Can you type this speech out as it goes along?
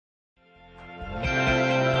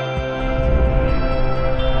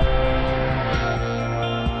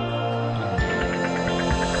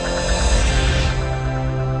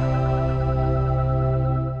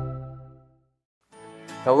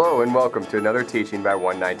Hello and welcome to another teaching by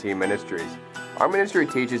 119 Ministries. Our ministry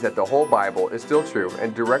teaches that the whole Bible is still true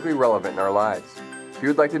and directly relevant in our lives. If you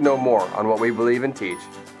would like to know more on what we believe and teach,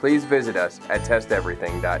 please visit us at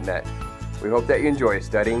testeverything.net. We hope that you enjoy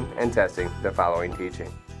studying and testing the following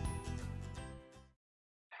teaching.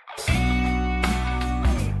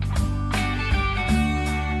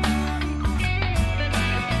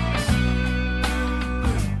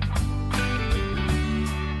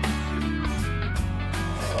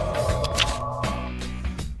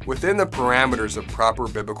 Within the parameters of proper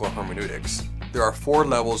biblical hermeneutics, there are 4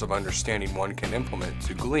 levels of understanding one can implement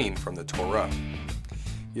to glean from the Torah.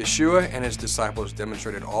 Jesjoea and his disciples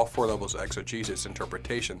demonstrated all 4 levels of exegesis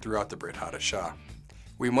interpretation throughout the Briet Chadasja Ga.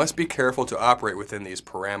 We must be careful to operate within these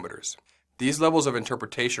parameters. These levels of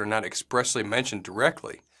interpretation are not expressly mentioned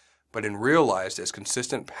directly, but realized as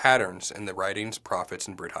consistent patterns in the writings, prophets,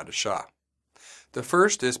 and Briet Chadasja Ga. The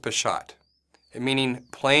first is pashat, meaning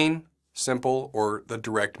plain, simple, or the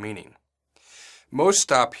direct meaning. Most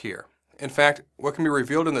stop here. In fact, what can be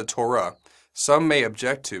revealed in the Torah, some may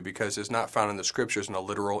object to because it is not found in the scriptures in a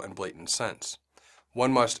literal and blatant sense.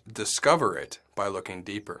 One must discover it by looking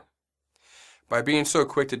deeper. By being so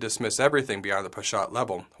quick to dismiss everything beyond the pashat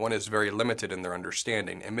level, one is very limited in their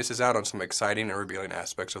understanding and misses out on some exciting and revealing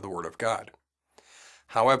aspects of the Word of God.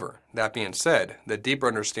 However, that being said, the deeper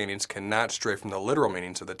understandings cannot stray from the literal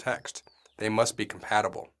meanings of the text. They must be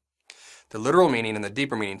compatible. The literal meaning and the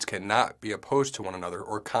deeper meanings cannot be opposed to one another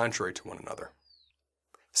or contrary to one another.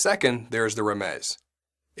 Second, there is the remez.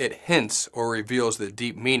 It hints or reveals the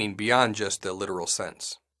deep meaning beyond just the literal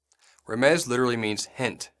sense. Remez literally means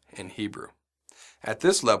hint in Hebrew. At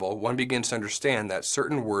this level, one begins to understand that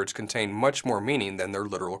certain words contain much more meaning than their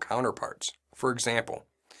literal counterparts. For example,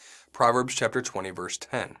 Proverbs chapter 20, verse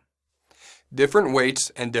 10. Different weights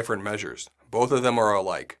and different measures, both of them are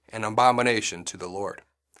alike, an abomination to the Lord.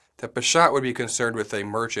 The pashat would be concerned with a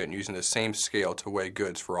merchant using the same scale to weigh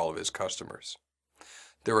goods for all of his customers.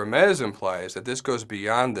 The remez implies that this goes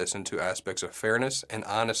beyond this into aspects of fairness and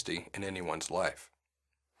honesty in anyone's life.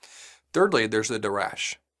 Thirdly, there's the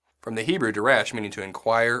darash. From the Hebrew darash meaning to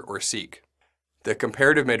inquire or seek. The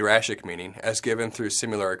comparative midrashic meaning, as given through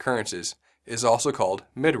similar occurrences, is also called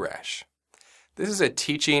midrash. This is a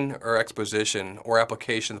teaching or exposition or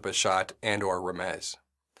application of the pashat and or remez.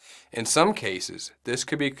 In some cases, this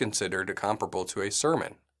could be considered comparable to a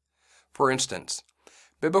sermon. For instance,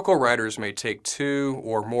 biblical writers may take 2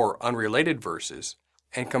 or more unrelated verses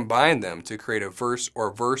and combine them to create a verse or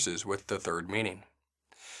verses with the third meaning.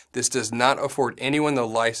 This does not afford anyone the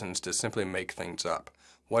license to simply make things up.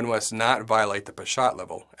 One must not violate the pashat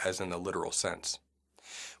level, as in the literal sense.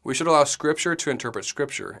 We should allow Scripture to interpret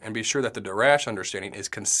Scripture and be sure that the darash understanding is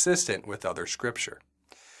consistent with other Scripture.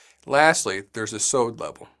 Lastly, there's the sod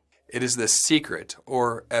level. It is the secret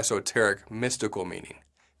or esoteric mystical meaning,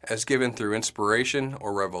 as given through inspiration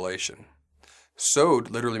or revelation. Sod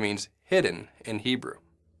literally means hidden in Hebrew.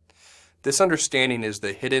 This understanding is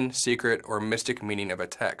the hidden, secret, or mystic meaning of a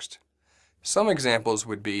text. Some examples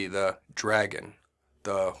would be the dragon,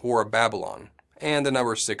 the whore of Babylon, and the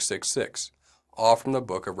number 666, all from the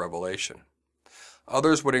book of Revelation.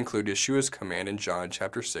 Others would include Yeshua's command in John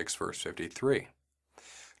chapter 6, verse 53.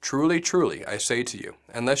 Truly, truly, I say to you,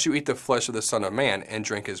 unless you eat the flesh of the Son of Man and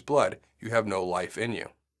drink his blood, you have no life in you.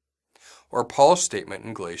 Or Paul's statement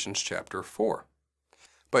in Galatians chapter 4.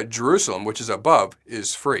 But Jerusalem, which is above,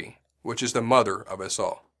 is free, which is the mother of us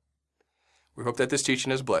all. We hope that this teaching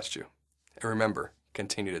has blessed you. And remember,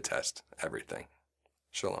 continue to test everything.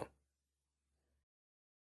 Shalom.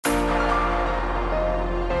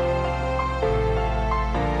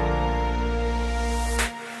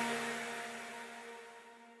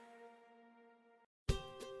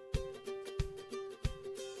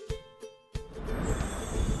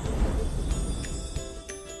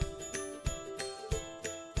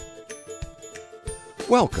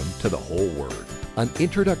 Welcome to The Whole Word, an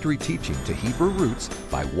introductory teaching to Hebrew roots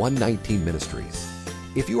by 119 Ministries.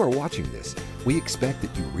 If you are watching this, we expect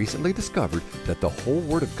that you recently discovered that the whole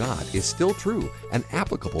Word of God is still true and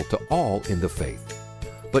applicable to all in the faith.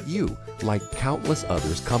 But you, like countless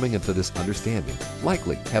others coming into this understanding,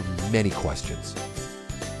 likely have many questions.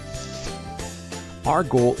 Our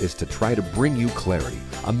goal is to try to bring you clarity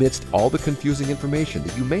amidst all the confusing information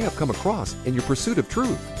that you may have come across in your pursuit of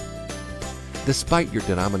truth. Despite your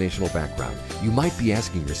denominational background, you might be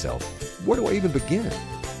asking yourself, where do I even begin?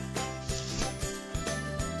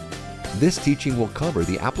 This teaching will cover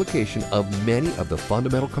the application of many of the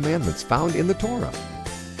fundamental commandments found in the Torah.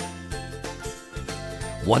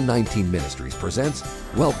 119 Ministries presents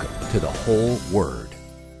Welcome to the Whole Word.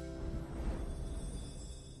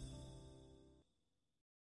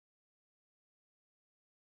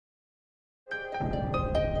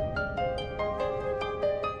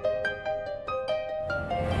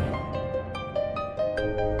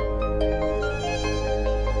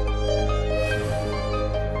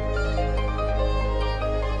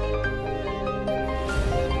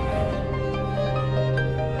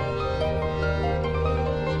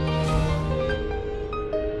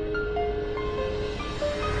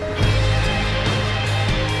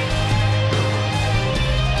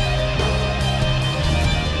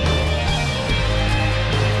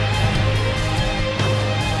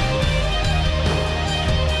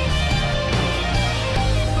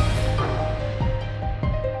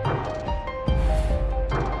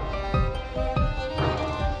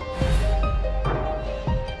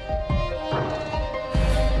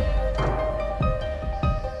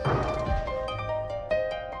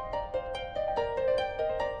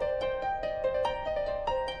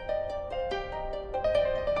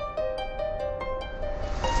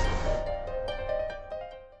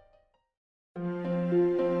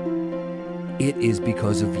 It is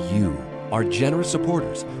because of you, our generous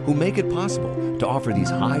supporters, who make it possible to offer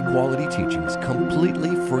these high-quality teachings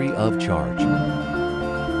completely free of charge.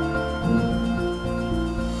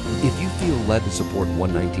 If you feel led to support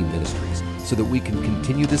 119 Ministries so that we can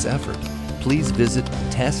continue this effort, please visit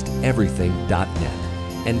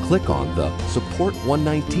testeverything.net and click on the Support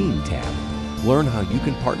 119 tab. Learn how you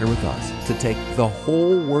can partner with us to take the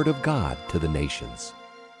whole Word of God to the nations.